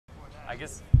I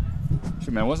guess,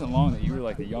 sure, man, it wasn't long that you were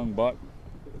like a young buck.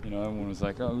 You know, everyone was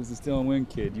like, "Oh, who's this Dylan Wynn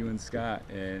kid? You and Scott."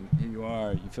 And here you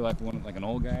are. You feel like an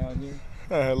old guy out here.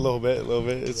 A little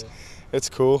bit. It's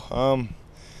cool.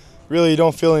 Really, you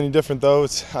don't feel any different though.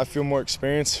 I feel more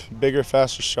experienced, bigger,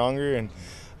 faster, stronger, and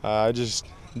I just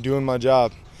doing my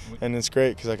job. And it's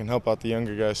great because I can help out the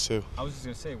younger guys too. I was just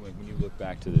gonna say, when you look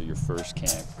back to your first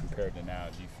camp compared to now,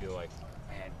 do you feel like,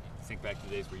 man, you think back to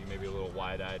the days where you may be a little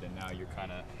wide-eyed, and now you're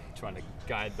kind of trying to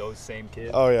guide those same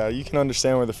kids? Oh yeah, you can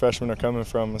understand where the freshmen are coming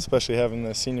from, especially having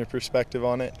the senior perspective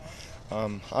on it.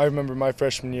 I remember my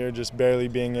freshman year just barely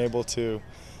being able to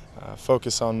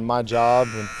focus on my job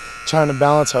and trying to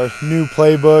balance our new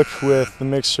playbook with the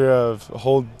mixture of a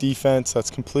whole defense that's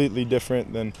completely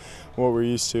different than what we're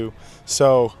used to.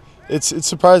 So it's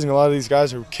surprising. A lot of these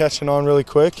guys are catching on really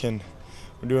quick, and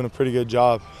we're doing a pretty good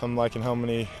job. I'm liking how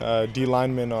many D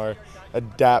linemen are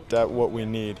adept at what we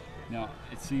need. Now,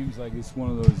 it seems like it's one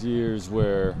of those years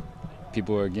where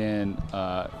people are, again,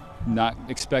 not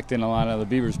expecting a lot out of the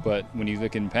Beavers, but when you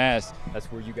look in past, that's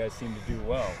where you guys seem to do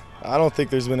well. I don't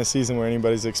think there's been a season where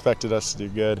anybody's expected us to do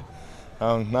good.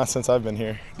 Not since I've been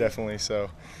here, definitely. So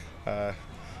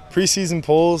preseason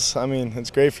polls, I mean,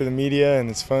 it's great for the media and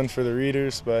it's fun for the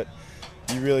readers, but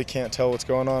you really can't tell what's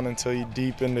going on until you're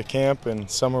deep into camp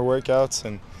and summer workouts.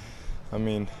 And I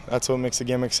mean, that's what makes the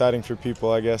game exciting for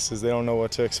people, I guess, is they don't know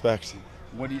what to expect.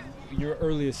 Your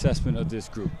early assessment of this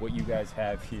group, what you guys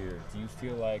have here, do you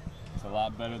feel like it's a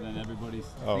lot better than everybody's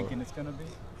thinking it's going to be?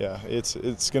 Yeah, it's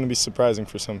going to be surprising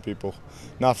for some people.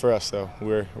 Not for us, though.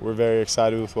 We're very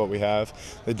excited with what we have,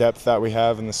 the depth that we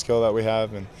have and the skill that we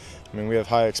have, and I mean, we have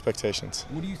high expectations.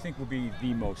 What do you think will be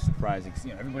the most surprising?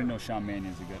 You know, everybody knows Sean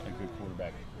Mannion's a good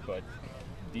quarterback, but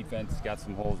defense got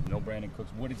some holes, no Brandon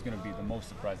Cooks. What is going to be the most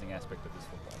surprising aspect of this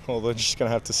football? Well, they're just going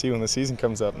to have to see when the season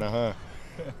comes up now, huh?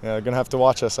 Yeah, they're going to have to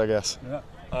watch us, I guess. Yeah.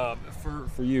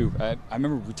 For you, I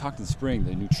remember we talked in the spring,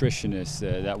 the nutritionist,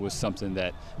 that was something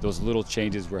that those little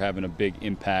changes were having a big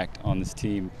impact on this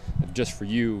team. Just for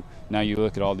you, now you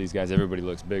look at all these guys, everybody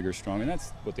looks bigger, stronger, and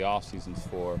that's what the offseason's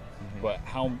for. Mm-hmm. But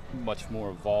how much more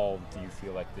evolved do you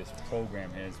feel like this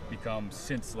program has become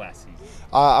since last season?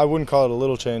 I wouldn't call it a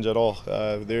little change at all.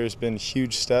 There's been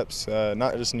huge steps,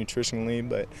 not just nutritionally,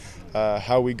 but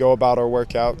how we go about our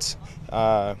workouts.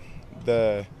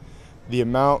 The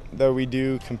amount that we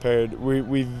do compared,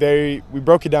 we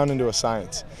broke it down into a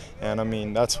science, and I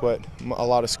mean that's what a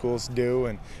lot of schools do,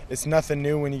 and it's nothing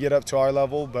new when you get up to our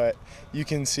level, but you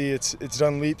can see it's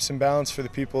done leaps and bounds for the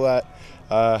people that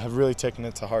have really taken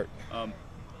it to heart. I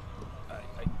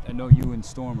know you and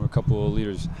Storm are a couple of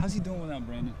leaders. How's he doing without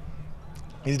Brandon?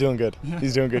 He's doing good.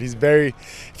 He's doing good. He's very,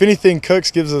 if anything, Cooks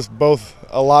gives us both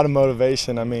a lot of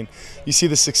motivation. I mean, you see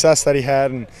the success that he had,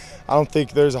 and I don't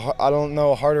think I don't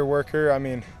know a harder worker. I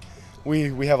mean,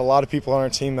 we have a lot of people on our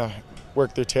team that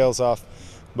work their tails off,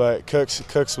 but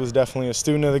Cooks was definitely a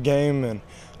student of the game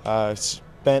and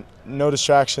spent no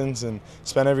distractions and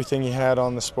spent everything he had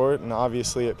on the sport, and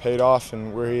obviously it paid off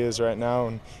and where he is right now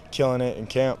and killing it in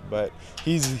camp. But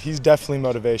he's definitely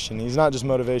motivation. He's not just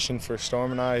motivation for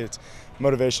Storm and I, it's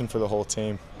motivation for the whole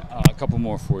team. A couple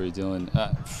more for you, Dylan.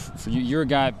 For you, you're a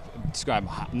guy, describe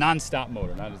non-stop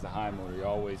motor, not as a high motor. You're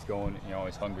always going, you're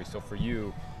always hungry. So for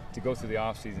you to go through the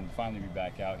offseason and finally be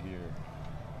back out here,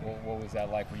 what was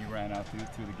that like when you ran out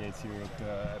through the gates here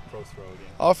at Pro Throw again?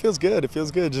 Oh, it feels good. It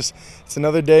feels good. Just it's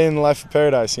another day in the life of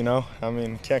paradise, you know. I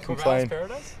mean, can't complain.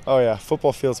 Paradise? Oh yeah,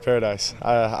 football field's paradise.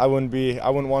 I wouldn't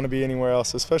want to be anywhere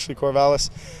else, especially Corvallis.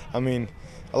 I mean,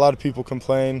 a lot of people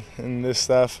complain and this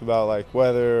stuff about like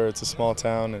weather or it's a small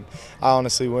town, and I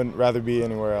honestly wouldn't rather be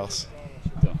anywhere else.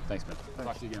 Thanks, man.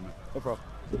 Talk to you again, man. No problem.